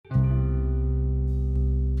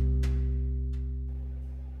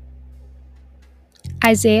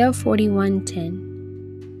Isaiah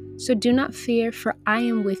 41:10. So do not fear, for I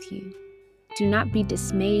am with you. Do not be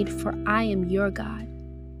dismayed, for I am your God.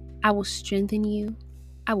 I will strengthen you.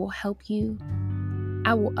 I will help you.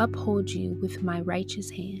 I will uphold you with my righteous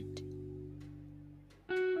hand.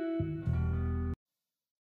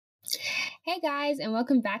 Hey guys, and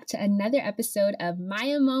welcome back to another episode of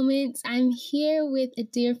Maya Moments. I'm here with a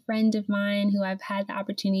dear friend of mine who I've had the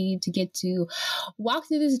opportunity to get to walk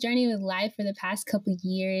through this journey with life for the past couple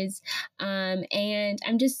years. And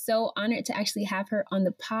I'm just so honored to actually have her on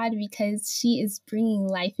the pod because she is bringing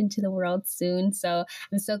life into the world soon. So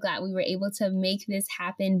I'm so glad we were able to make this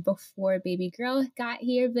happen before baby girl got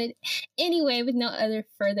here. But anyway, with no other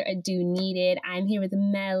further ado needed, I'm here with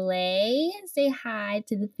Mele. Say hi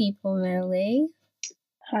to the people, Mele.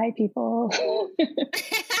 Hi, people.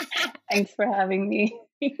 Thanks for having me.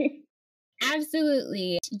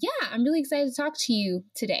 Absolutely. Yeah, I'm really excited to talk to you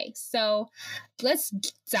today. So let's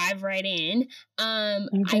dive right in.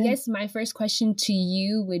 I guess my first question to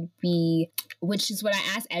you would be, which is what I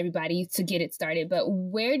ask everybody to get it started, but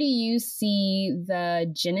where do you see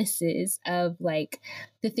the genesis of like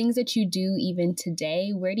the things that you do even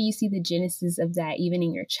today? Where do you see the genesis of that even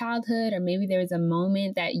in your childhood? Or maybe there was a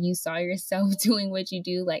moment that you saw yourself doing what you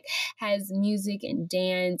do, like has music and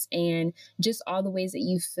dance and just all the ways that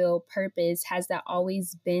you feel purpose, has that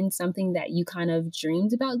always been something that you kind of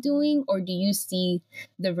dreamed about doing? Or do you see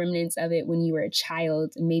the remnants of it when you were a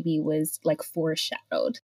child and maybe it was like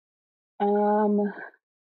foreshadowed?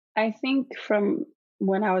 I think from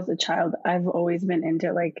when I was a child, I've always been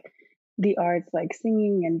into like the arts, like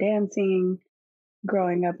singing and dancing.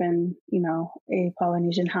 Growing up in, a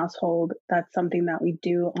Polynesian household, that's something that we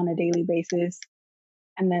do on a daily basis.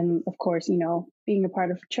 And then, of course, being a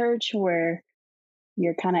part of church where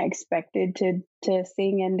you're kind of expected to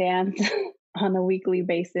sing and dance on a weekly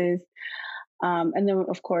basis. And then,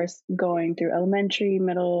 of course, going through elementary,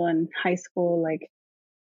 middle, and high school, like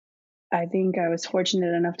I think I was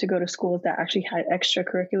fortunate enough to go to schools that actually had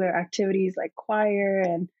extracurricular activities like choir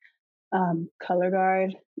and color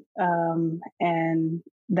guard. And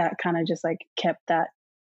that kind of just like kept that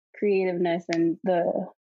creativeness and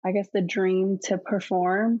I guess, the dream to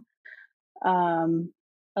perform um,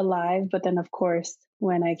 alive. But then, of course,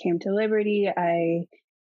 when I came to Liberty, I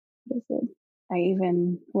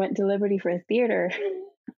even went to Liberty for theater.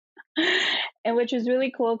 And which was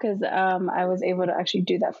really cool because I was able to actually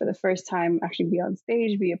do that for the first time, actually be on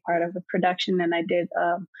stage, be a part of a production. And I did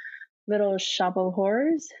Little Shop of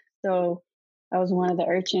Horrors. So I was one of the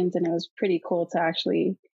urchins, and it was pretty cool to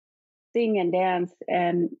actually sing and dance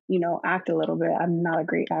and, act a little bit. I'm not a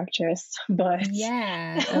great actress, but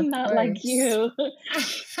Yeah, I'm not like you.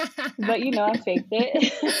 But, I faked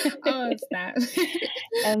it. Oh, stop.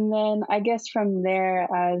 And then I guess from there,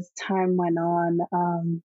 as time went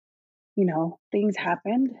on, things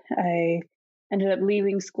happened. I ended up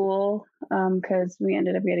leaving school because we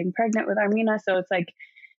ended up getting pregnant with Armina. So it's like,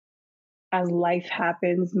 as life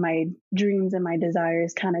happens, my dreams and my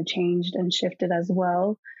desires kind of changed and shifted as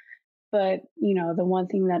well. But, the one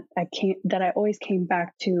thing that I always came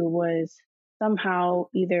back to was somehow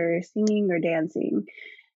either singing or dancing.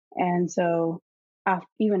 And so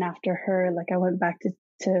even after her, like I went back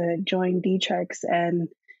to join D-Trex, and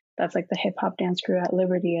that's like the hip hop dance crew at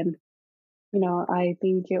Liberty. And I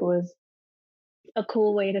think it was a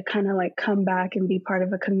cool way to kind of like come back and be part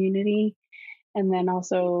of a community. And then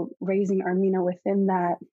also raising Armina within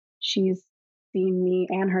that, she's seen me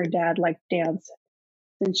and her dad like dance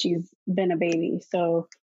since she's been a baby. So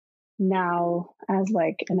now, as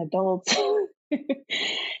like an adult,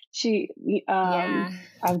 she,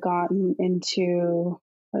 I've gotten into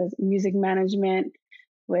music management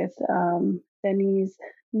with Denny's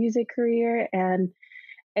music career, and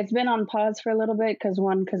it's been on pause for a little bit because of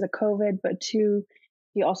COVID, but two,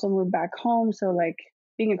 he also moved back home. So like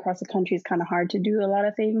being across the country is kind of hard to do a lot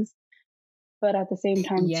of things. But at the same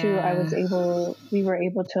time too, we were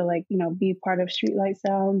able to like, be part of Streetlight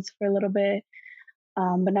Sounds for a little bit.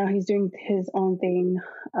 But now he's doing his own thing,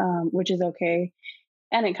 which is okay.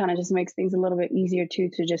 And it kind of just makes things a little bit easier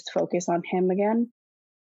too, to just focus on him again.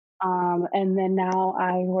 And then now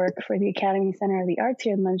I work for the Academy Center of the Arts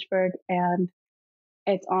here in Lynchburg, and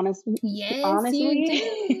it's honestly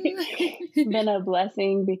been a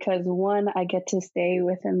blessing because one, I get to stay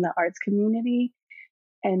within the arts community,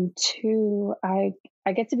 and two, I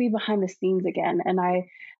get to be behind the scenes again. And I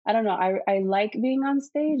don't know, I like being on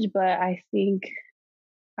stage, but I think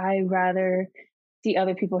I rather see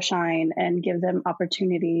other people shine and give them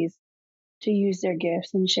opportunities to use their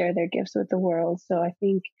gifts and share their gifts with the world. So I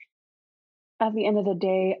think at the end of the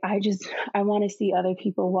day, I want to see other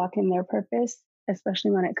people walk in their purpose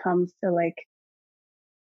especially when it comes to like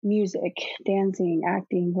music, dancing,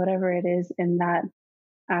 acting, whatever it is in that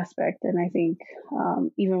aspect. And I think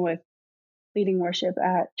even with leading worship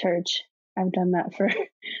at church, I've done that for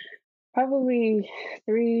probably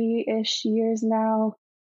 3-ish years now.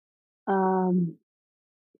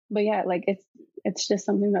 But yeah, like it's just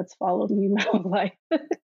something that's followed me my whole life.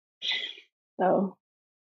 So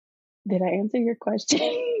did I answer your question?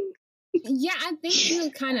 Yeah, I think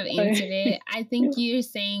you kind of answered it. I think you're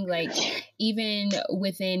saying like even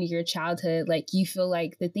within your childhood, like you feel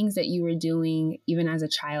like the things that you were doing even as a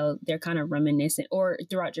child, they're kind of reminiscent, or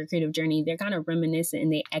throughout your creative journey, they're kind of reminiscent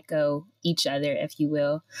and they echo each other, if you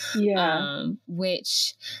will. Yeah.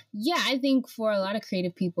 Which, yeah, I think for a lot of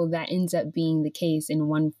creative people that ends up being the case in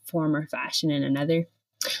one form or fashion and another.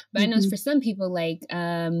 But I know for some people, like,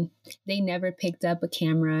 they never picked up a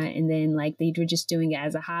camera and then like they were just doing it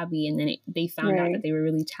as a hobby. And then they found out that they were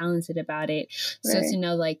really talented about it. So to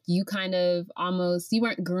know like you kind of almost, you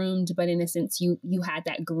weren't groomed, but in a sense you had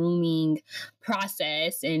that grooming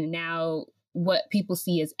process. And now what people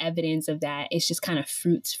see as evidence of that, it's just kind of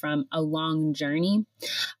fruits from a long journey.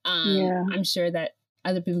 I'm sure that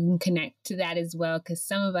other people can connect to that as well. Cause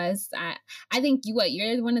some of us, I think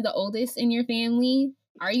you're one of the oldest in your family.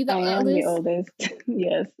 Are you the oldest? I am the oldest.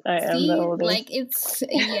 Yes, I am the oldest. Like it's,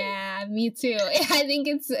 yeah, me too. I think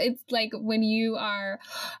it's like when you are,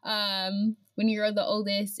 when you're the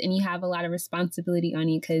oldest and you have a lot of responsibility on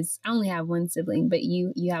you, because I only have one sibling, but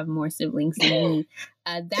you have more siblings than me.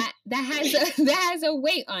 That has a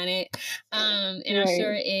weight on it. And I'm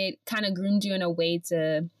sure it kind of groomed you in a way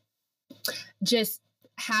to just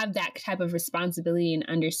have that type of responsibility and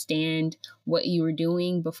understand what you were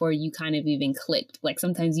doing before you kind of even clicked. Like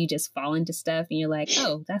sometimes you just fall into stuff and you're like,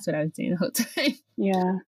 oh, that's what I was doing the whole time.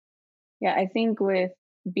 Yeah. Yeah. I think with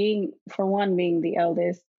being the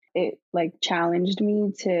eldest, it like challenged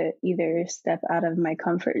me to either step out of my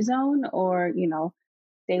comfort zone or,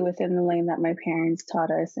 stay within the lane that my parents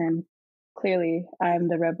taught us. And clearly I'm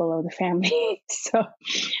the rebel of the family. So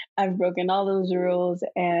I've broken all those rules.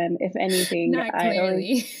 And if anything, Not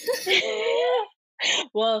clearly.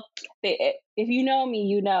 Well, if you know me,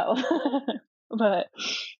 you know. But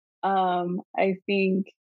I think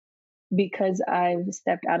because I've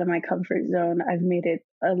stepped out of my comfort zone, I've made it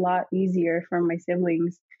a lot easier for my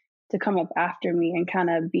siblings to come up after me and kind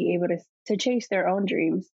of be able to chase their own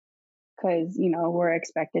dreams. Because, we're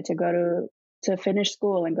expected to go to finish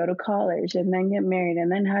school and go to college and then get married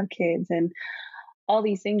and then have kids and all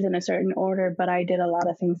these things in a certain order. But I did a lot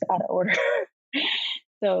of things out of order.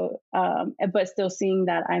 So, but still seeing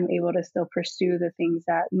that I'm able to still pursue the things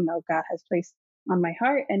that, God has placed on my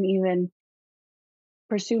heart and even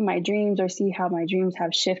pursue my dreams or see how my dreams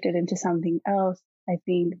have shifted into something else. I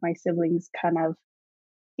think my siblings kind of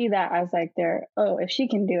see that as like if she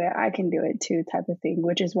can do it, I can do it too type of thing,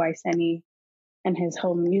 which is why Senny and his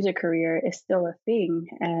whole music career is still a thing.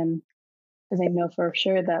 And because I know for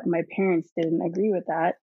sure that my parents didn't agree with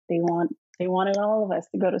that. They wanted all of us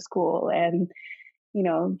to go to school and,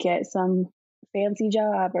 get some fancy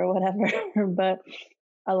job or whatever. But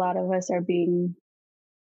a lot of us are being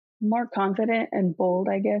more confident and bold,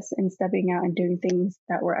 I guess, in stepping out and doing things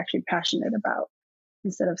that we're actually passionate about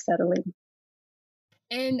instead of settling.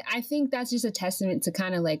 And I think that's just a testament to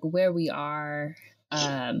kind of like where we are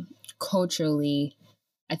culturally.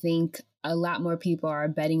 I think a lot more people are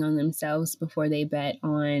betting on themselves before they bet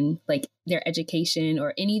on like their education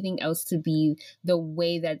or anything else to be the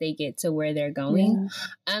way that they get to where they're going.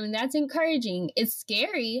 And that's encouraging. It's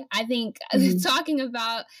scary. I think talking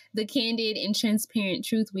about the candid and transparent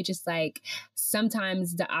truth, which is like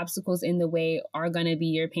sometimes the obstacles in the way are going to be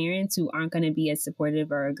your parents who aren't going to be as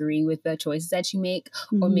supportive or agree with the choices that you make.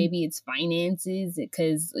 Or maybe it's finances,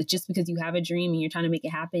 because just because you have a dream and you're trying to make it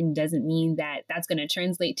happen doesn't mean that that's going to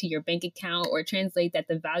translate to your bank account or translate that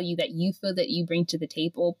the value that you feel that you bring to the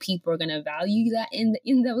table, people are going to value that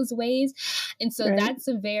in those ways. And so that's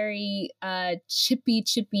a very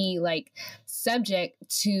chippy like subject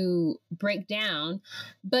to break down.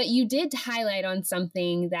 But you did highlight on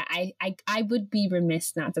something that I would be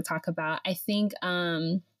remiss not to talk about. I think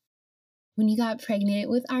when you got pregnant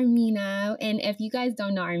with Armina, and if you guys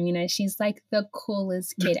don't know Armina, she's like the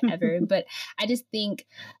coolest kid ever. But I just think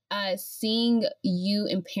seeing you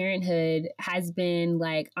in parenthood has been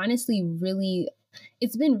like honestly really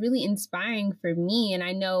it's been really inspiring for me. And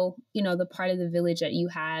I know, you know, the part of the village that you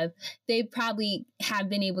have, they probably have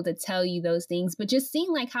been able to tell you those things, but just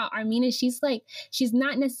seeing like how Armina, she's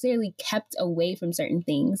not necessarily kept away from certain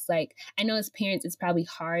things. Like, I know as parents, it's probably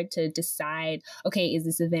hard to decide, okay, is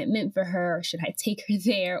this event meant for her, or should I take her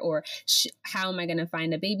there, or how am I going to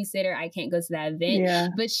find a babysitter? I can't go to that event. Yeah.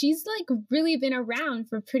 But she's like really been around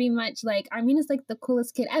for pretty much, like, Armina's like the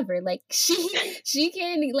coolest kid ever. Like, she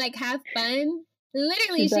can like have fun.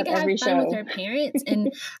 Literally, she can have fun with her parents.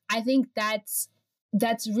 And I think that's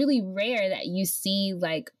really rare that you see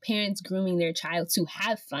like parents grooming their child to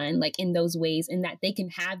have fun, like in those ways, and that they can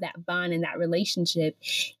have that bond and that relationship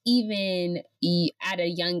even at a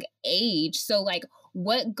young age. So like,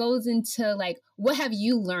 what goes into like, what have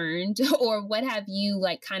you learned, or what have you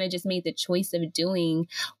like kind of just made the choice of doing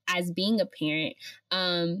as being a parent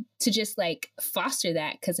to just like foster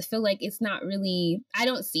that? Because I feel like it's not really, I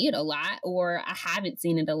don't see it a lot, or I haven't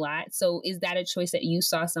seen it a lot. So is that a choice that you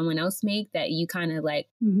saw someone else make that you kind of like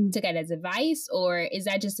took it as advice, or is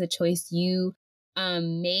that just a choice you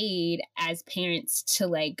made as parents to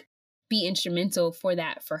like be instrumental for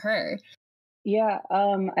that for her? Yeah,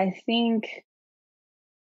 I think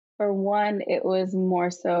for one, it was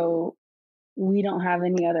more so we don't have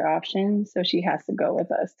any other options, so she has to go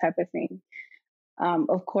with us type of thing.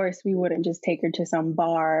 Of course, we wouldn't just take her to some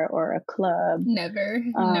bar or a club. Never.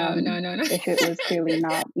 No. If it was clearly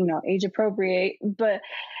not, you know, age appropriate. But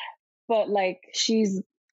like she's,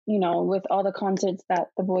 you know, with all the concerts that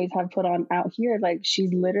the boys have put on out here, like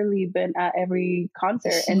she's literally been at every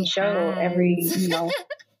concert and show, every, you know,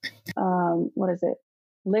 what is it?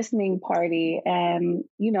 Listening party. And,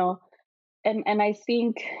 you know, and I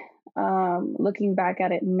think looking back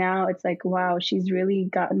at it now, it's like, wow, she's really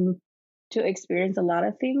gotten to experience a lot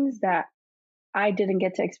of things that I didn't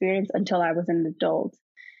get to experience until I was an adult.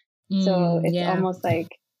 So it's almost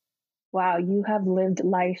like, wow, you have lived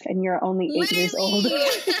life and you're only 8 years old.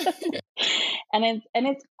 and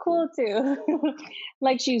it's cool too.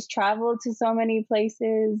 Like she's traveled to so many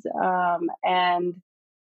places. And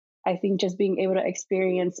I think just being able to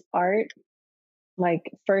experience art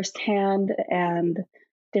like firsthand and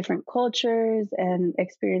different cultures and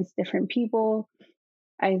experience different people,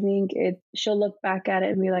 I think she'll look back at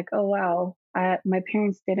it and be like, oh, wow, my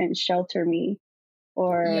parents didn't shelter me,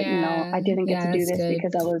 or, you know, I didn't get to do this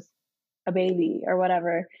because I was a baby or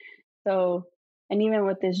whatever. So, and even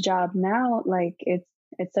with this job now, like it's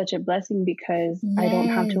such a blessing because I don't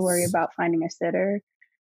have to worry about finding a sitter,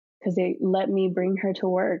 because they let me bring her to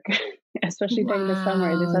work, especially during the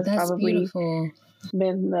summer. This has probably beautiful.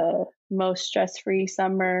 Been the most stress-free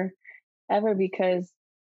summer ever, because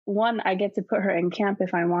one, I get to put her in camp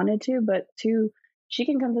if I wanted to, but two, she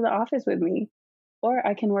can come to the office with me, or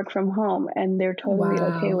I can work from home, and they're totally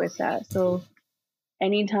okay with that. So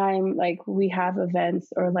anytime like we have events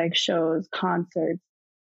or like shows, concerts,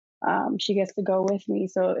 she gets to go with me.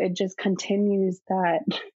 So it just continues that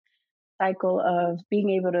cycle of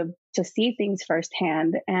being able to see things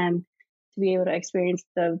firsthand and to be able to experience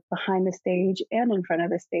the behind the stage and in front of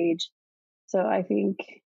the stage. So I think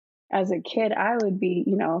as a kid, I would be,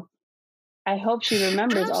 you know, I hope she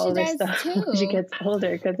remembers all of this stuff when she gets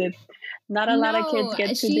older, because it's not a lot of kids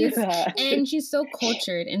get to do that. And she's so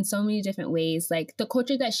cultured in so many different ways. Like the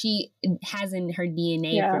culture that she has in her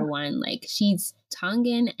DNA, for one, like she's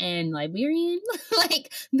Tongan and Liberian.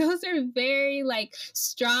 Like those are very like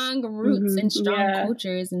strong roots and strong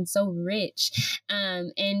cultures, and so rich.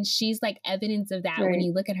 And she's like evidence of that when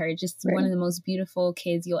you look at her, just one of the most beautiful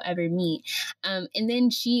kids you'll ever meet. And then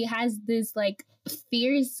she has this like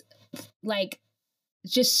fierce, like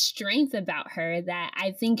just strength about her that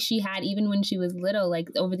I think she had even when she was little. Like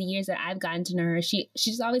over the years that I've gotten to know her,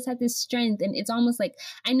 she's always had this strength, and it's almost like,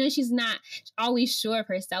 I know she's not always sure of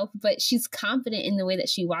herself, but she's confident in the way that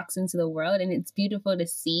she walks into the world, and it's beautiful to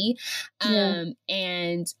see.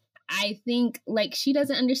 And I think like she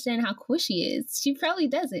doesn't understand how cool she is. She probably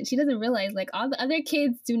doesn't. She doesn't realize like all the other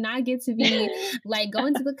kids do not get to be like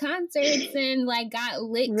going to the concerts and like got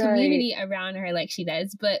lit community around her like she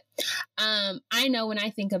does. But I know when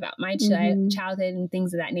I think about my childhood and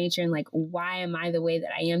things of that nature, and like why am I the way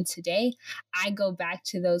that I am today, I go back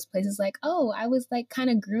to those places like, oh, I was like kind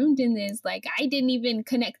of groomed in this. Like I didn't even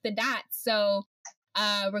connect the dots. So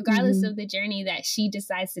regardless of the journey that she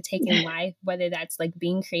decides to take in life, whether that's like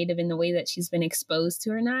being creative in the way that she's been exposed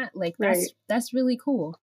to or not, like that's really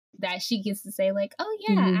cool that she gets to say like, oh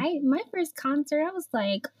yeah, my first concert, I was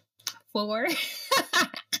like 4.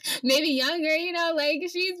 maybe younger, like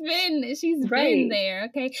she's been there.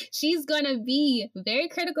 Okay. She's gonna be very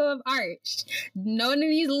critical of art. None of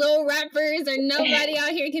these little rappers or nobody out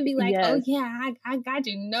here can be like, yes. Oh yeah, I got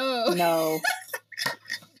you. No.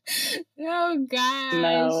 Oh gosh.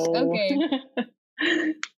 No. Okay.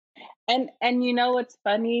 And you know what's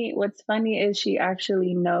funny? What's funny is she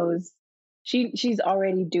actually knows she's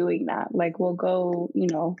already doing that. Like we'll go,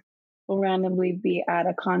 we'll randomly be at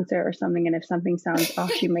a concert or something, and if something sounds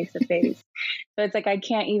off, she makes a face. So it's like I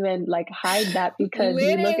can't even like hide that because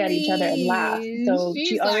we look at each other and laugh. So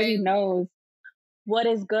she already knows what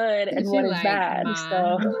is good and what is bad.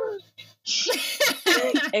 So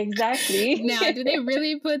exactly. Now, do they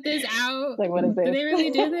really put this out? Like, what is this? Do they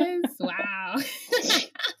really do this? Wow.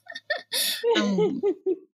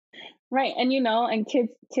 Right. And and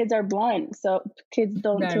kids are blunt, so kids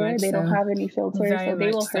don't care. They don't have any filters, so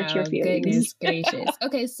they will hurt your feelings. Goodness gracious.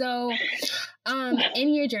 Okay, so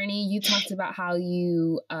in your journey you talked about how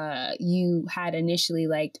you had initially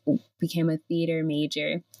became a theater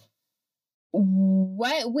major.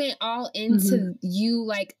 What went all into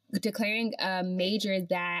you declaring a major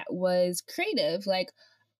that was creative? Like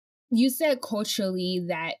you said culturally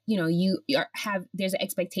that, there's an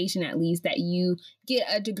expectation at least that you get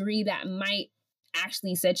a degree that might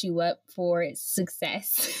actually set you up for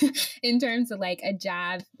success in terms of a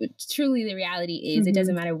job. Truly the reality is it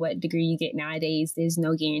doesn't matter what degree you get nowadays. There's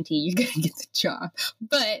no guarantee you're going to get the job.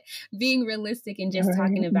 But being realistic and just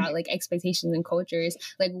talking about expectations and cultures,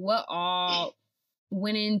 what all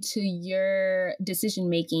went into your decision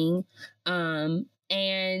making,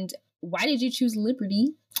 and why did you choose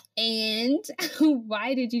Liberty? And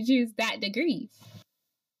why did you choose that degree?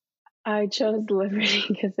 I chose Liberty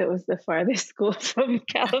because it was the farthest school from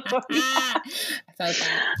California. I felt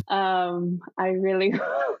that. I really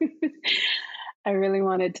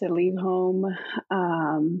wanted to leave home.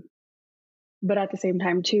 But at the same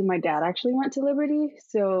time, too, my dad actually went to Liberty.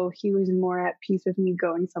 So he was more at peace with me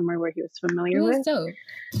going somewhere where he was familiar with.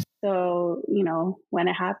 So, when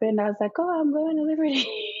it happened, I was like, oh, I'm going to Liberty.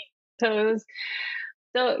 So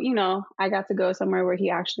I got to go somewhere where he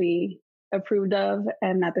actually approved of.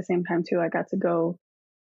 And at the same time, too, I got to go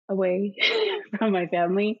away from my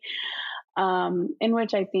family, in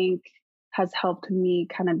which I think has helped me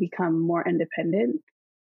kind of become more independent.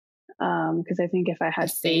 Because I think if I had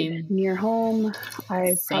stayed near home,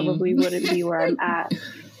 I probably wouldn't be where I'm at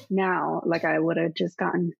now. Like I would have just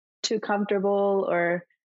gotten too comfortable or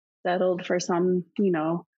settled for some,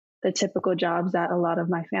 the typical jobs that a lot of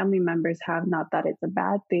my family members have. Not that it's a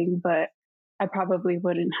bad thing, but I probably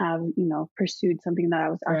wouldn't have, pursued something that I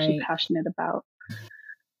was actually passionate about.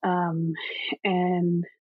 And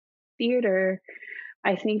theater,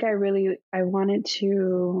 I think I wanted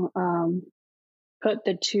to put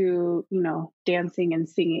the two, dancing and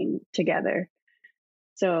singing together.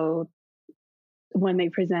 So when they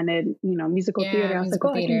presented, musical theater, I was like,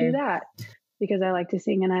 I can do that because I like to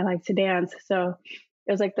sing and I like to dance. So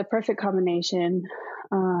it was the perfect combination.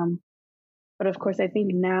 But of course, I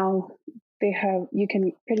think now you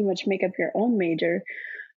can pretty much make up your own major.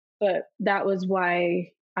 But that was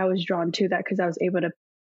why I was drawn to that, because I was able to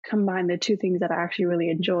combine the two things that I actually really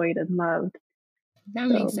enjoyed and loved. That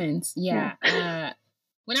makes sense. Yeah.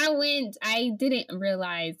 When I went, I didn't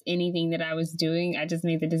realize anything that I was doing. I just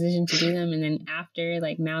made the decision to do them. And then after,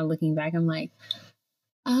 now looking back, I'm like,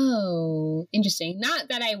 oh, interesting. Not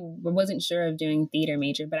that I wasn't sure of doing theater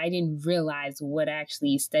major, but I didn't realize what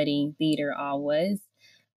actually studying theater all was.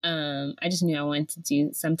 I just knew I wanted to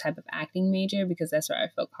do some type of acting major because that's what I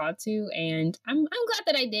felt called to. And I'm glad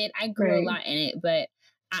that I did. I grew a lot in it, but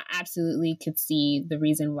I absolutely could see the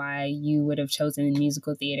reason why you would have chosen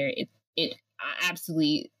musical theater. It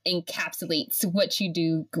absolutely encapsulates what you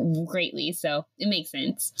do greatly. So it makes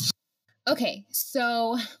sense. Okay,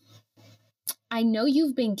 so I know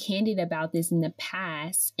you've been candid about this in the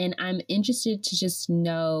past, and I'm interested to just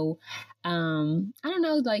know, I don't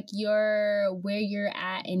know, where you're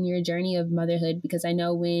at in your journey of motherhood, because I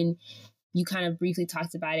know when you kind of briefly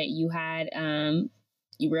talked about it, you had,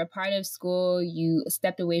 you were a part of school, you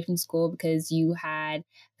stepped away from school because you had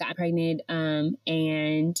gotten pregnant.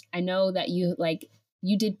 And I know that you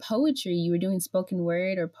did poetry, you were doing spoken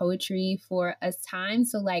word or poetry for a time.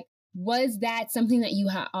 So was that something that you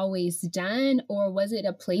had always done, or was it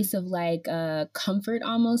a place of comfort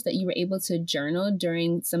almost that you were able to journal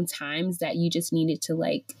during some times that you just needed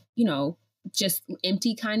to just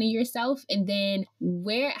empty kind of yourself? And then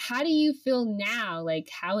how do you feel now?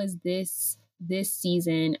 How is this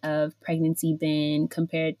season of pregnancy been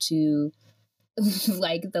compared to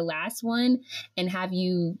the last one? And have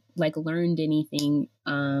you learned anything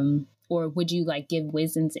or would you like give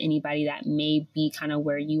wisdom to anybody that may be kind of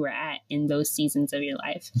where you were at in those seasons of your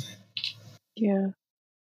life? Yeah.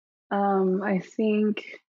 I think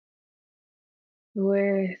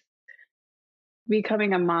with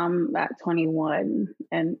becoming a mom at 21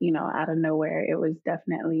 and, out of nowhere, it was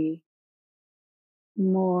definitely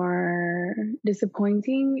more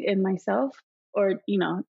disappointing in myself, or,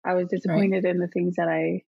 I was Right. disappointed in the things that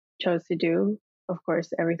I chose to do. Of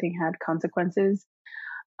course, everything had consequences.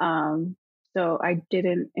 Um, so I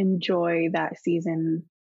didn't enjoy that season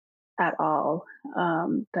at all.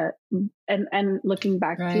 That and looking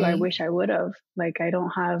back too, I Right. wish I would have. Like, I don't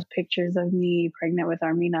have pictures of me pregnant with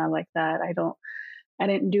Armina like that. I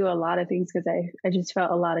didn't do a lot of things because I just felt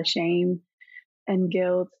a lot of shame and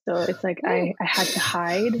guilt. So it's like Ooh. I had to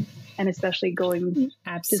hide, and especially going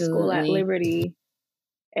to school at Absolutely. Liberty,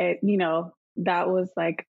 that was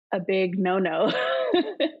like a big no.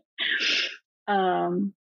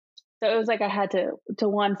 um, so it was like I had to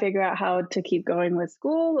one, figure out how to keep going with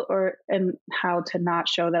school, and how to not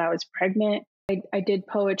show that I was pregnant. I did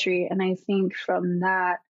poetry, and I think from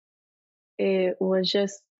that it was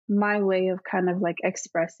just my way of kind of like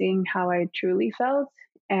expressing how I truly felt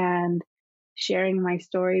and sharing my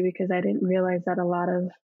story, because I didn't realize that a lot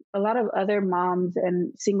of other moms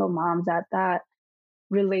and single moms at that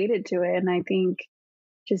related to it. And I think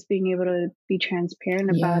just being able to be transparent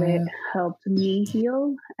about it Yeah. helped me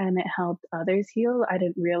heal, and it helped others heal. I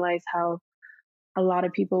didn't realize how a lot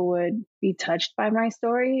of people would be touched by my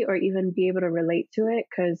story or even be able to relate to it,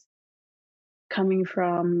 because coming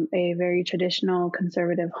from a very traditional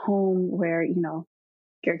conservative home where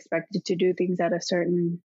you're expected to do things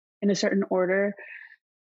in a certain order.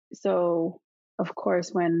 So of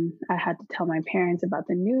course, when I had to tell my parents about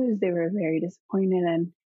the news, they were very disappointed.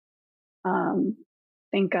 And um,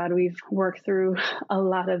 thank God we've worked through a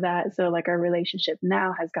lot of that. So like our relationship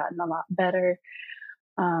now has gotten a lot better.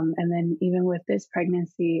 And then even with this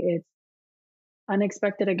pregnancy, it's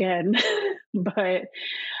unexpected again, but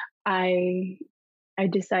I I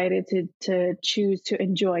decided to choose to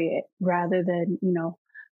enjoy it rather than,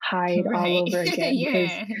 hide all Right. over again, because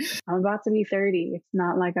Yeah. I'm about to be 30. It's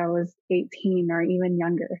not like I was 18 or even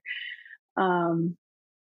younger. Um,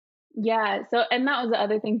 yeah. So, and that was the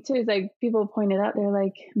other thing too, is like people pointed out, they're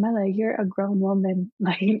like, Mele, you're a grown woman.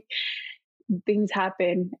 Like, things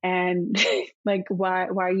happen, and like, why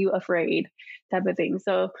are you afraid, type of thing.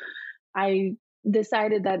 So I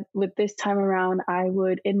decided that with this time around, I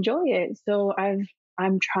would enjoy it. So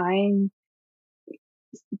I'm trying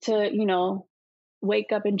to,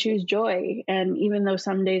 wake up and choose joy. And even though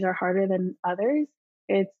some days are harder than others,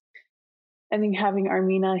 it's, I think having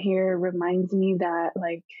Armina here reminds me that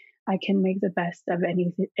like I can make the best of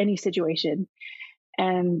any situation.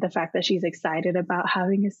 And the fact that she's excited about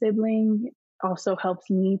having a sibling also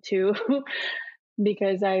helps me too,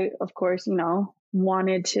 because I, of course,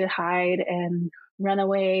 wanted to hide and run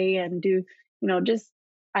away and do, just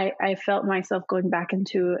I felt myself going back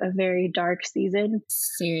into a very dark season.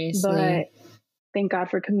 Seriously. But thank God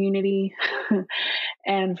for community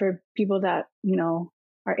and for people that,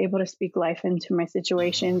 are able to speak life into my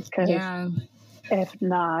situations. Because Yeah. if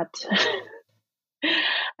not,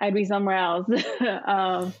 I'd be somewhere else.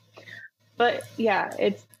 But yeah,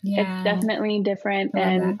 it's Yeah. definitely different. I love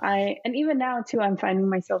And that. and even now too, I'm finding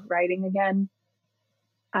myself writing again.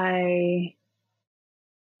 I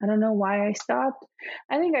I don't know why I stopped.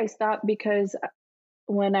 I think I stopped because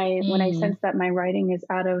when I Mm. sense that my writing is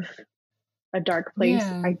out of a dark place,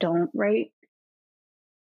 Yeah. I don't write.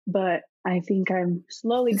 But I think I'm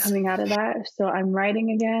slowly It's, coming out of that. So I'm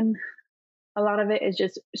writing again. A lot of it is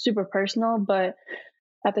just super personal, but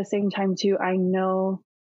at the same time too, I know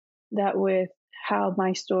that with how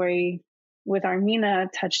my story with Armina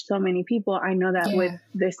touched so many people, I know that with yeah.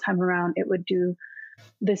 this time around, it would do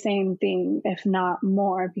the same thing, if not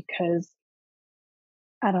more, because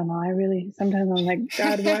I don't know. I really, sometimes I'm like,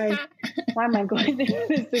 God, why am I going through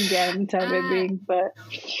this again, type of uh, thing. But,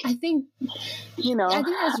 I think you know, I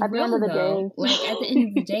think that's at the end of real the though. day, Like at the end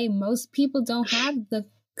of the day, most people don't have the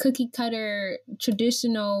cookie cutter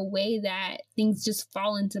traditional way that things just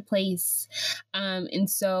fall into place. And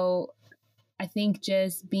so I think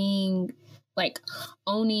just being like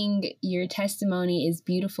owning your testimony is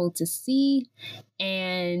beautiful to see.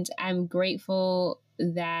 And I'm grateful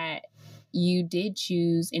that you did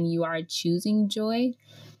choose and you are choosing joy.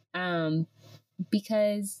 Um,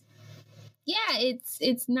 because yeah,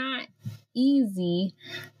 it's not easy,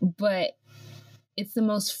 but it's the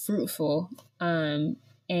most fruitful. And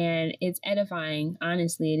it's edifying.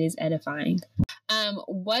 Honestly, it is edifying.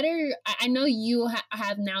 I know you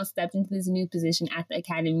have now stepped into this new position at the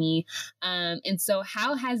academy. And so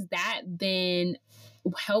how has that been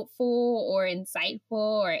helpful or insightful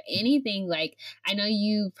or anything? Like, I know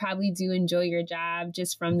you probably do enjoy your job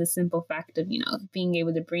just from the simple fact of, being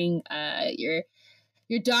able to bring your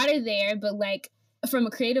daughter there, but like from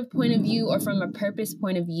a creative point of view or from a purpose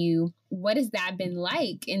point of view, what has that been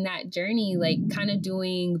like in that journey? Like kind of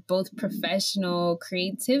doing both professional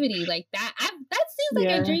creativity like that. That seems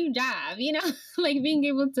like a dream job, like being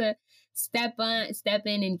able to step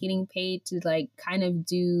in and getting paid to like kind of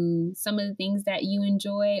do some of the things that you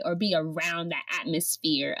enjoy or be around that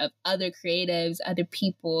atmosphere of other creatives, other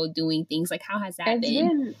people doing things. Like, how has that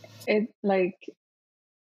been?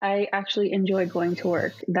 I actually enjoy going to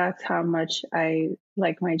work. That's how much I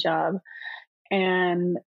like my job.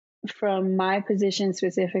 And from my position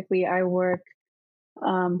specifically, I work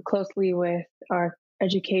closely with our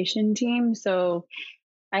education team. So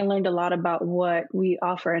I learned a lot about what we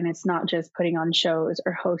offer, and it's not just putting on shows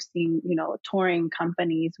or hosting, touring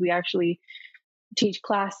companies. We actually teach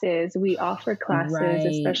classes. We offer classes, right,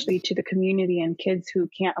 especially to the community and kids who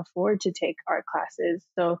can't afford to take art classes.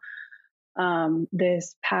 So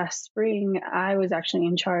this past spring, I was actually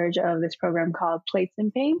in charge of this program called Plates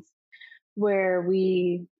and Paints, where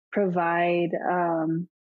we provide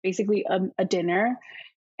basically a dinner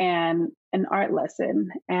and an art lesson.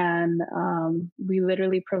 And we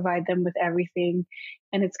literally provide them with everything,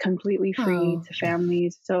 and it's completely free to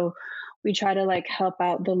families. So we try to like help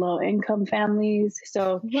out the low income families.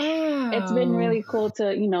 So it's been really cool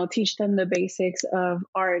to, teach them the basics of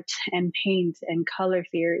art and paint and color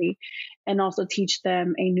theory, and also teach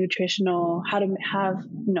them how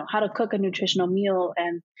to cook a nutritional meal.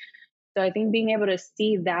 And so I think being able to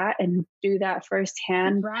see that and do that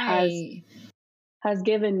firsthand has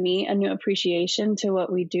given me a new appreciation to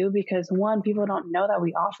what we do, because one, people don't know that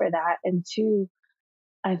we offer that. And two,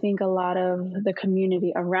 I think a lot of the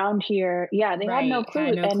community around here, they had no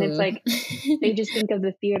clue. It's like, they just think of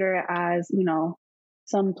the theater as,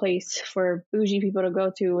 some place for bougie people to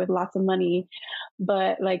go to with lots of money.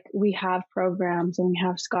 But like, we have programs and we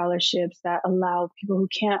have scholarships that allow people who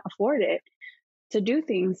can't afford it to do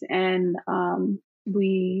things. And and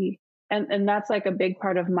that's like a big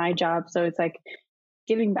part of my job. So it's like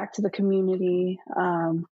giving back to the community,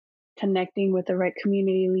 connecting with the right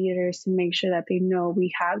community leaders to make sure that they know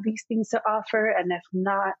we have these things to offer. And if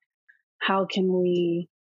not, how can we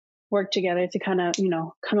work together to kind of,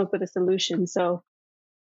 come up with a solution? So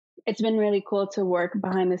it's been really cool to work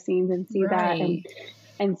behind the scenes and see that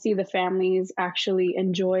and see the families actually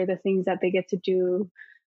enjoy the things that they get to do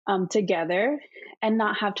together, and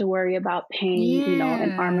not have to worry about paying,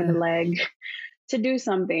 an arm and a leg to do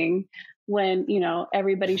something, when,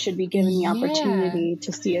 everybody should be given the opportunity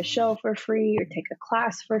to see a show for free or take a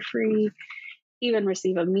class for free, even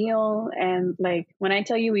receive a meal. And like, when I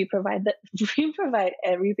tell you we provide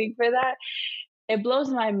everything for that, it blows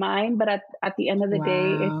my mind. But at the end of the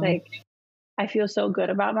day, it's like, I feel so good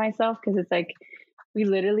about myself, because it's like, we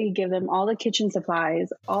literally give them all the kitchen supplies,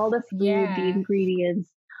 all the food, the ingredients,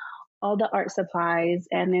 all the art supplies.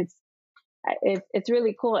 And it's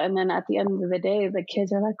really cool. And then at the end of the day, the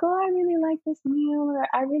kids are like, oh, I really like this meal, or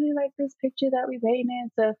I really like this picture that we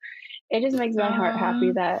painted. So it just makes my heart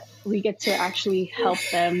happy that we get to actually help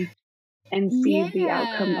them and see the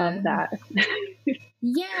outcome of that.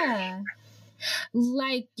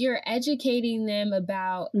 Like, you're educating them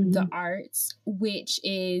about the arts, which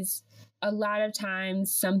is a lot of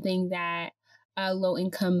times something that low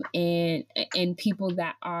income and people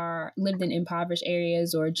that are lived in impoverished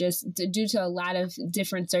areas, or just due to a lot of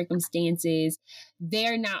different circumstances,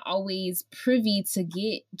 they're not always privy to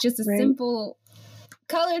get just a simple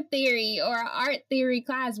color theory or art theory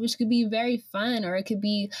class, which could be very fun, or it could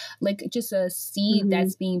be like just a seed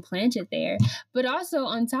that's being planted there. But also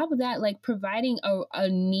on top of that, like providing a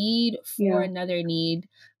need for another need,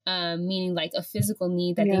 meaning like a physical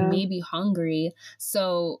need that they may be hungry.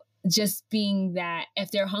 So just being that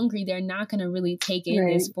if they're hungry, they're not going to really take in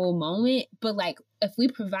this full moment. But like, if we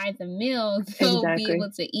provide the meal, they'll be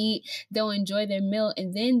able to eat, they'll enjoy their meal,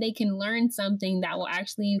 and then they can learn something that will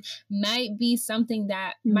actually might be something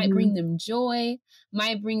that might bring them joy,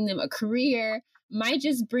 might bring them a career, might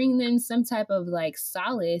just bring them some type of like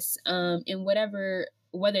solace in whatever,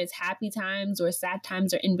 whether it's happy times or sad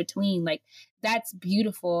times or in between. Like, that's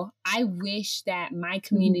beautiful. I wish that my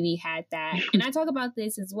community had that. And I talk about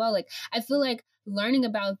this as well. Like, I feel like learning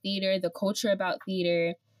about theater, the culture about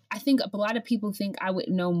theater, I think a lot of people think I would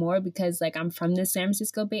know more because like I'm from the San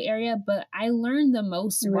Francisco Bay Area, but I learned the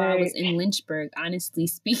most while I was in Lynchburg, honestly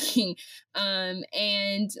speaking.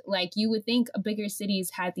 And like you would think bigger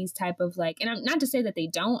cities had these type of like, and I'm not to say that they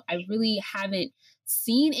don't, I really haven't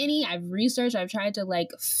seen any. I've researched, I've tried to like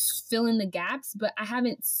fill in the gaps, but I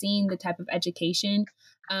haven't seen the type of education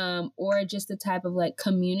or just the type of like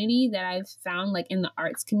community that I've found like in the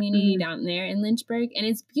arts community down there in Lynchburg. And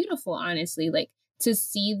it's beautiful, honestly, like to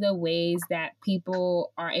see the ways that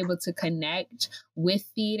people are able to connect with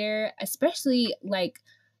theater, especially like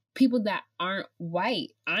people that aren't white.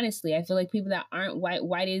 Honestly, I feel like people that aren't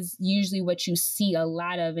white is usually what you see a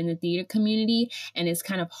lot of in the theater community. And it's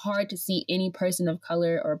kind of hard to see any person of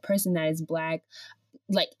color or a person that is Black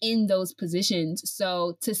like in those positions.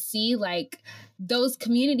 So to see like those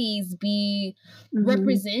communities be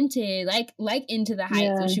represented, like Into the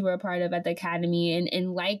Heights, which you were a part of at the Academy,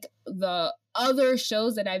 and like the other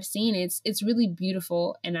shows that I've seen, it's really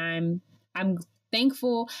beautiful, and I'm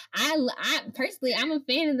thankful. I personally, I'm a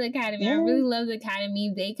fan of the Academy. I really love the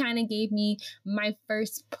Academy. They kind of gave me my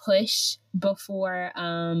first push before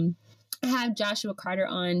I had Joshua Carter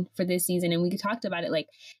on for this season, and we talked about it. Like,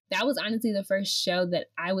 that was honestly the first show that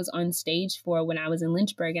I was on stage for when I was in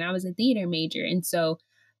Lynchburg, and I was a theater major. And so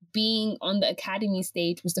being on the Academy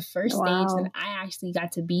stage was the first stage that I actually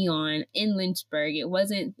got to be on in Lynchburg. It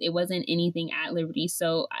wasn't anything at Liberty.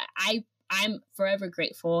 So I'm forever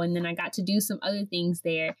grateful. And then I got to do some other things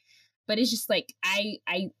there. But it's just like, I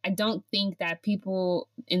don't think that people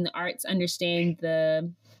in the arts understand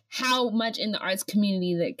how much in the arts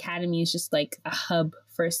community the Academy is just like a hub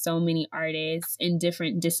for so many artists in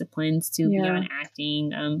different disciplines too, beyond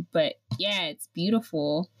acting. But yeah, it's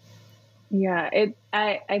beautiful. Yeah,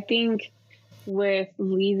 I think with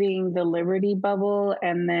leaving the Liberty bubble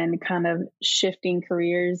and then kind of shifting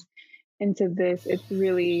careers into this, it's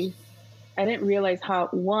really, I didn't realize how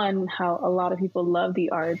a lot of people love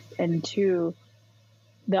the arts, and two,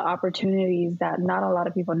 the opportunities that not a lot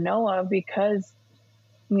of people know of because,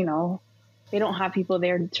 you know, they don't have people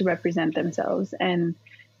there to represent themselves. And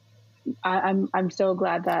I'm so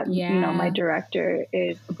glad that, you know, my director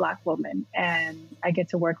is a Black woman and I get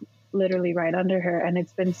to work literally right under her. And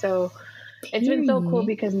it's been so cool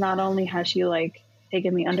because not only has she like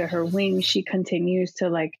taken me under her wing, she continues to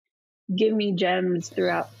like give me gems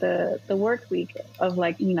throughout the work week of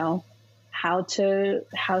like, you know, how to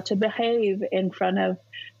behave in front of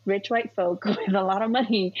rich white folk with a lot of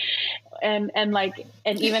money. And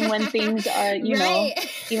even when things are, you know,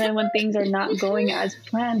 even when things are not going as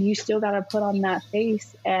planned, you still got to put on that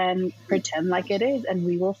face and pretend like it is, and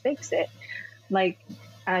we will fix it. Like,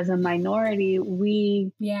 as a minority,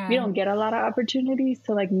 we don't get a lot of opportunities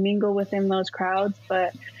to like mingle within those crowds,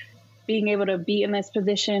 but being able to be in this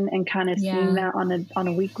position and kind of seeing that on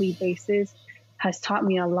a weekly basis has taught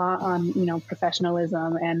me a lot on, you know,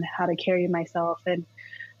 professionalism and how to carry myself, and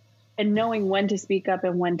knowing when to speak up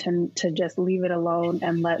and when to just leave it alone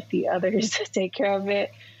and let the others take care of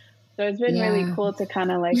it. So it's been really cool to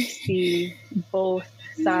kind of like see both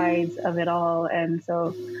sides of it all. And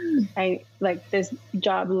so I like this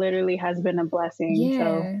job literally has been a blessing.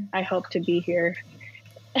 So I hope to be here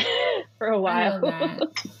for a while.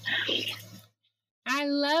 I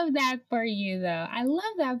love that for you though. I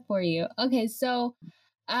love that for you. Okay, so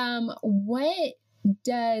what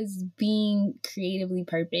does being creatively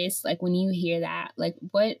purposed, like when you hear that, like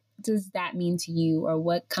what does that mean to you, or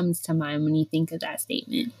what comes to mind when you think of that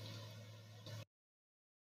statement?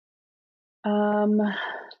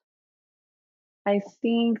 I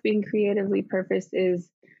think being creatively purposed is,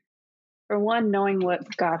 for one, knowing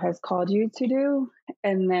what God has called you to do,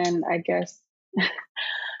 and then I guess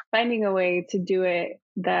finding a way to do it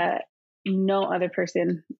that no other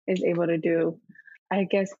person is able to do. I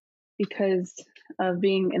guess because of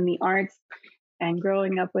being in the arts and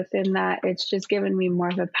growing up within that, it's just given me more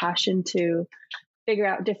of a passion to figure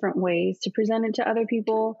out different ways to present it to other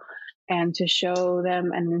people and to show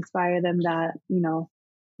them and inspire them that, you know,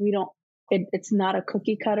 it's not a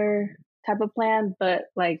cookie cutter type of plan, but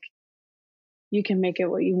like you can make it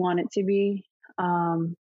what you want it to be.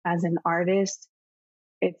 As an artist,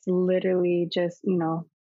 it's literally just, you know,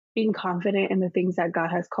 being confident in the things that God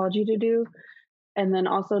has called you to do. And then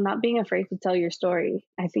also not being afraid to tell your story.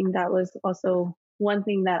 I think that was also one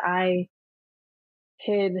thing that I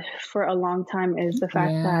hid for a long time, is the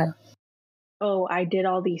fact that, oh, I did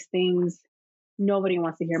all these things, nobody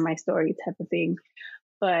wants to hear my story type of thing.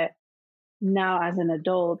 But now as an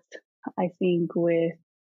adult, I think with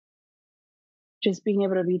just being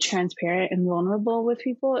able to be transparent and vulnerable with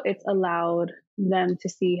people, it's allowed them to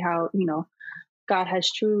see how, you know, God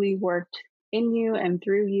has truly worked in you and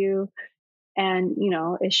through you. And, you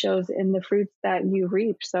know, it shows in the fruits that you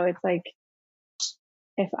reap. So it's like,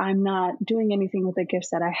 if I'm not doing anything with the gifts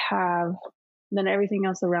that I have, then everything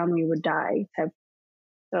else around me would die.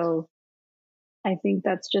 So I think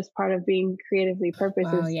that's just part of being creatively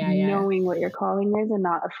purposed, Wow, is yeah. knowing what your calling is and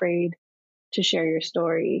not afraid to share your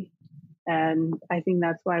story. And I think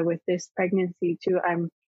that's why with this pregnancy too, I'm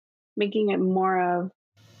making it more of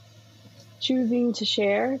choosing to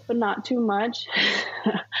share, but not too much.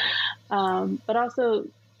 But also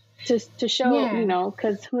to show, you Yeah. know,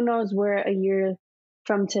 because who knows where a year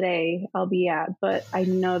from today I'll be at, but I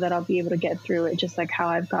know that I'll be able to get through it, just like how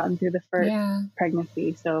I've gotten through the first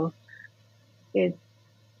pregnancy. So it's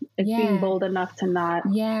being bold enough to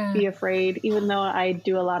not be afraid, even though I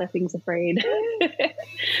do a lot of things afraid.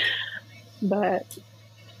 But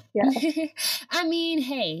yeah. I mean,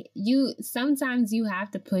 hey, sometimes you have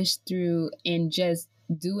to push through and just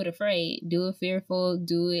do it afraid, do it fearful,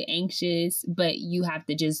 do it anxious, but you have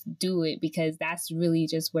to just do it because that's really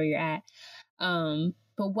just where you're at. But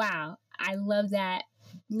wow, I love that.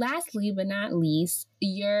 Lastly, but not least,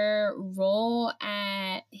 your role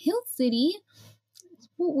at Hill City.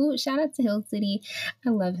 Shout out to Hill City. I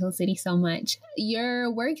love Hill City so much.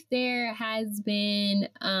 Your work there has been,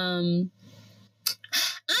 honestly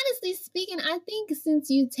speaking, I think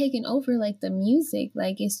since you've taken over like the music,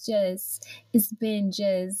 like it's been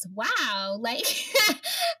just wow. Like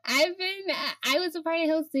I was a part of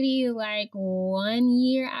Hill City like 1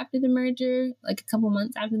 year after the merger, like a couple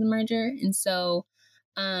months after the merger. And so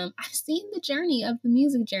I've seen the journey of the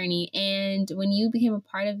music journey. And when you became a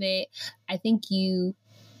part of it, I think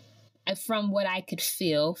from what I could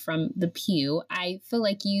feel from the pew, I feel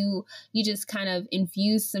like you just kind of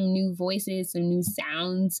infused some new voices, some new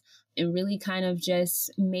sounds, and really kind of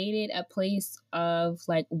just made it a place of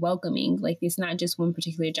like welcoming. Like it's not just one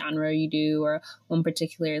particular genre you do or one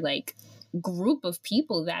particular like group of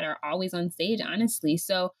people that are always on stage, honestly.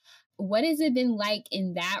 So what has it been like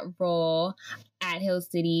in that role at Hill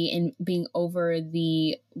City and being over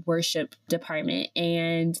the worship department?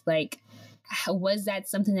 And like, was that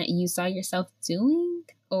something that you saw yourself doing,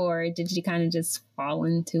 or did you kind of just fall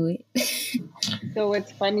into it? So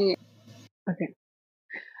it's funny. Okay.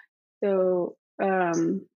 So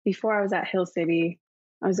before I was at Hill City,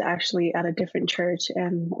 I was actually at a different church.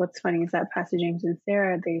 And what's funny is that Pastor James and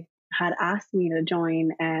Sarah, they had asked me to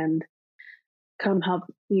join and come help,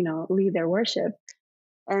 you know, lead their worship.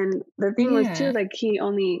 And the thing was too, like he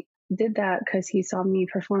only did that because he saw me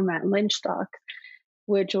perform at Lynchstock,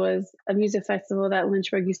 which was a music festival that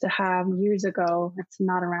Lynchburg used to have years ago. It's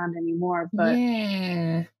not around anymore, but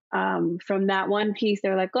from that one piece, they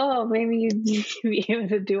were like, "Oh, maybe you'd be able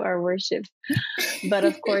to do our worship." But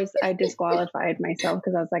of course, I disqualified myself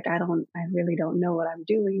because I was like, I really don't know what I'm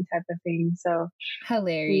doing, type of thing. So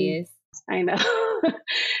hilarious. I know. So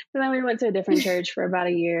then we went to a different church for about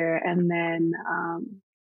a year, and then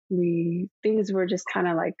things were just kind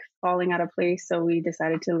of like falling out of place, so we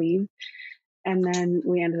decided to leave. And then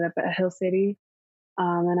we ended up at Hill City.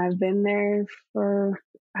 And I've been there for,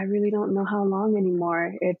 I really don't know how long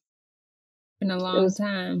anymore. It's been a long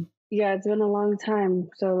time. Yeah, it's been a long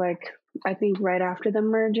time. So like, I think right after the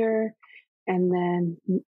merger, and then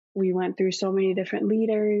we went through so many different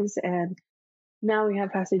leaders, and now we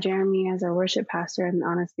have Pastor Jeremy as our worship pastor. And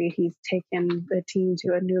honestly, he's taken the team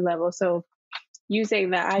to a new level. So you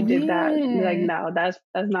saying that I did that, like, no, that's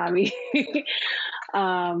not me.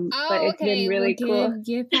 But it's been really cool.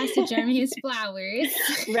 Give Pastor Jeremy his flowers.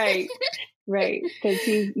 Right. Because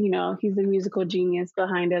he's the musical genius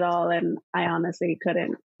behind it all. And I honestly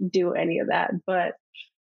couldn't do any of that, but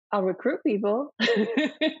I'll recruit people.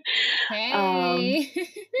 Hey.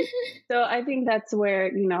 So I think that's where,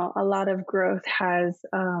 a lot of growth has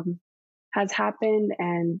happened.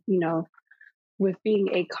 And, with being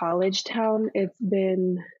a college town, it's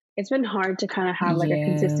been hard to kind of have like a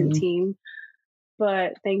consistent team.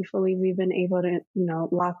 But thankfully, we've been able to,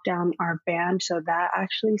 lock down our band so that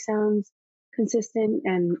actually sounds consistent,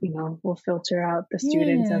 and, we'll filter out the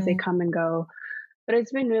students as they come and go. But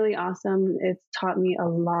it's been really awesome. It's taught me a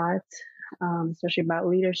lot, especially about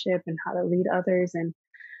leadership and how to lead others. And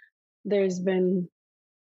there's been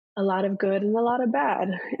a lot of good and a lot of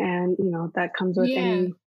bad. And, that comes with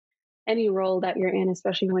any role that you're in,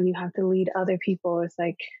 especially when you have to lead other people. It's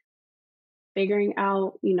like figuring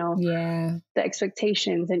out, the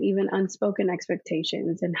expectations and even unspoken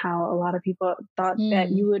expectations, and how a lot of people thought that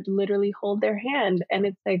you would literally hold their hand. And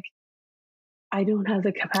it's like, I don't have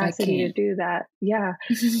the capacity to do that. Yeah.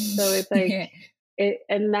 So it's like,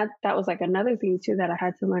 and that was like another thing too, that I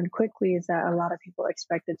had to learn quickly, is that a lot of people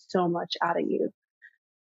expected so much out of you.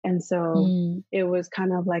 And so it was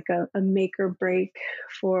kind of like a make or break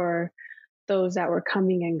for those that were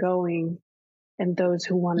coming and going and those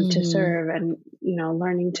who wanted to serve, and, you know,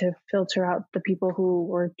 learning to filter out the people who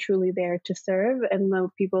were truly there to serve and the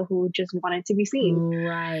people who just wanted to be seen.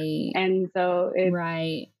 Right. And so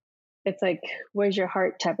it's like, where's your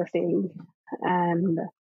heart type of thing. And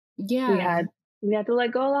we had to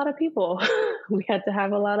let go a lot of people. We had to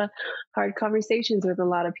have a lot of hard conversations with a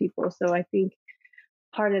lot of people. So I think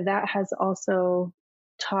part of that has also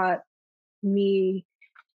taught me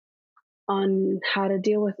on how to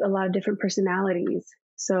deal with a lot of different personalities.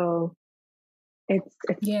 So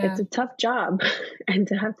it's a tough job, and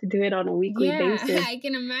to have to do it on a weekly basis. I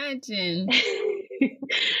can imagine.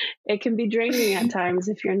 It can be draining at times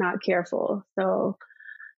if you're not careful. So,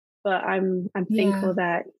 but I'm thankful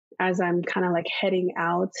that as I'm kind of like heading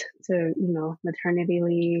out to, you know, maternity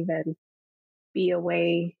leave and be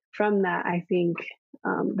away from that, I think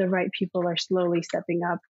the right people are slowly stepping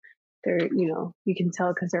up. They're, you know, you can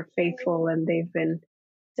tell because they're faithful and they've been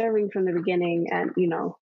serving from the beginning, and, you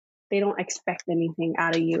know, they don't expect anything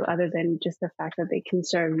out of you other than just the fact that they can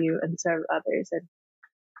serve you and serve others.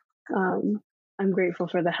 And I'm grateful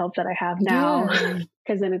for the help that I have now,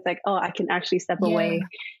 because then it's like, oh, I can actually step away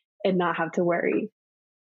and not have to worry.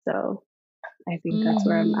 So I think that's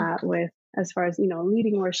where I'm at with, as far as, you know,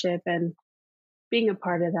 leading worship and being a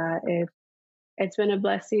part of that. It's been a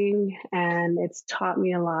blessing, and it's taught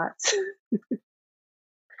me a lot.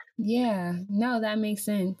 No, that makes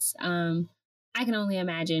sense. I can only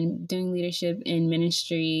imagine doing leadership in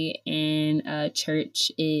ministry in a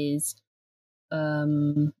church is,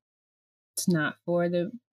 it's not for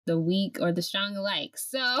the weak or the strong alike.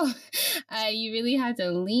 So you really have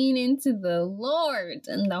to lean into the Lord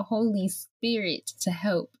and the Holy Spirit to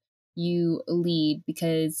help you lead,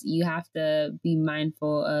 because you have to be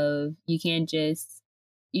mindful of, you can't just,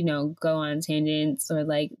 you know, go on tangents or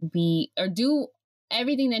like do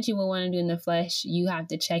everything that you would want to do in the flesh. You have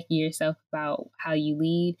to check yourself about how you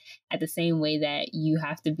lead, at the same way that you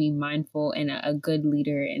have to be mindful and a good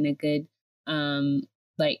leader and a good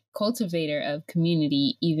like cultivator of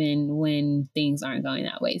community, even when things aren't going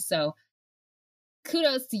that way. So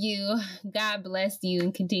kudos to you. God bless you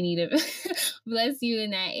and continue to bless you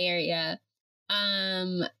in that area.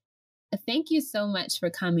 Thank you so much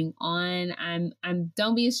for coming on. I'm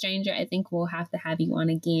don't be a stranger. I think we'll have to have you on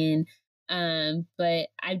again. But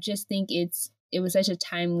I just think it was such a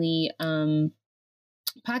timely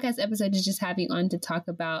podcast episode to just have you on to talk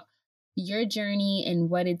about your journey and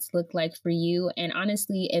what it's looked like for you. And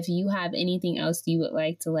honestly, if you have anything else you would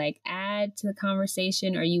like to like add to the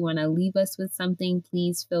conversation, or you want to leave us with something,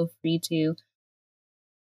 please feel free to.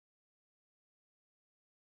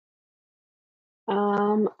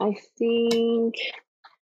 I think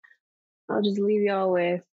I'll just leave y'all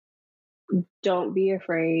with, don't be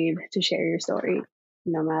afraid to share your story,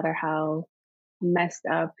 no matter how messed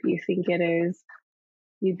up you think it is.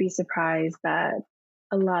 You'd be surprised that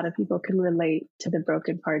a lot of people can relate to the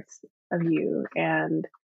broken parts of you. And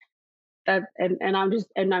that, and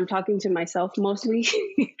I'm talking to myself mostly.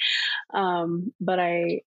 But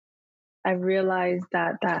I realized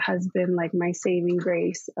that has been like my saving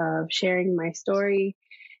grace of sharing my story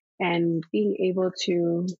and being able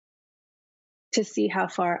to see how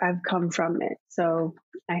far I've come from it. So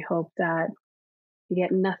I hope that you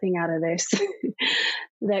get nothing out of this,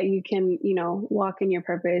 that you can, you know, walk in your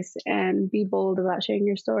purpose and be bold about sharing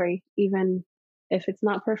your story, even if it's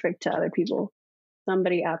not perfect to other people.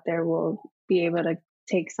 Somebody out there will be able to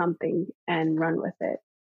take something and run with it.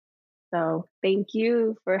 So thank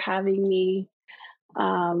you for having me.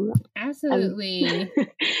 Absolutely.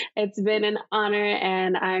 It's been an honor,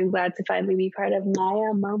 and I'm glad to finally be part of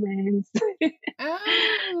Maya Moments. Oh,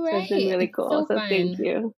 right. So it's been really cool. So thank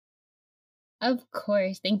you. Of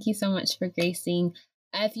course. Thank you so much for gracing.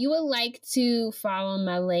 If you would like to follow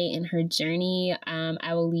Mele in her journey,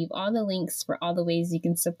 I will leave all the links for all the ways you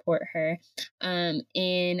can support her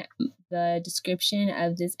in the description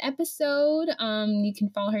of this episode. You can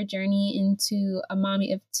follow her journey into a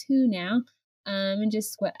mommy of 2 now, and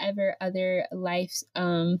just whatever other life's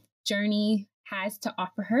journey has to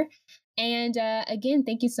offer her. And again,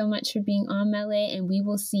 thank you so much for being on, Mele, and we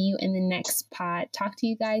will see you in the next pod. Talk to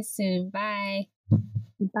you guys soon. Bye.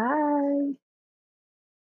 Bye.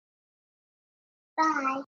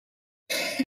 Bye.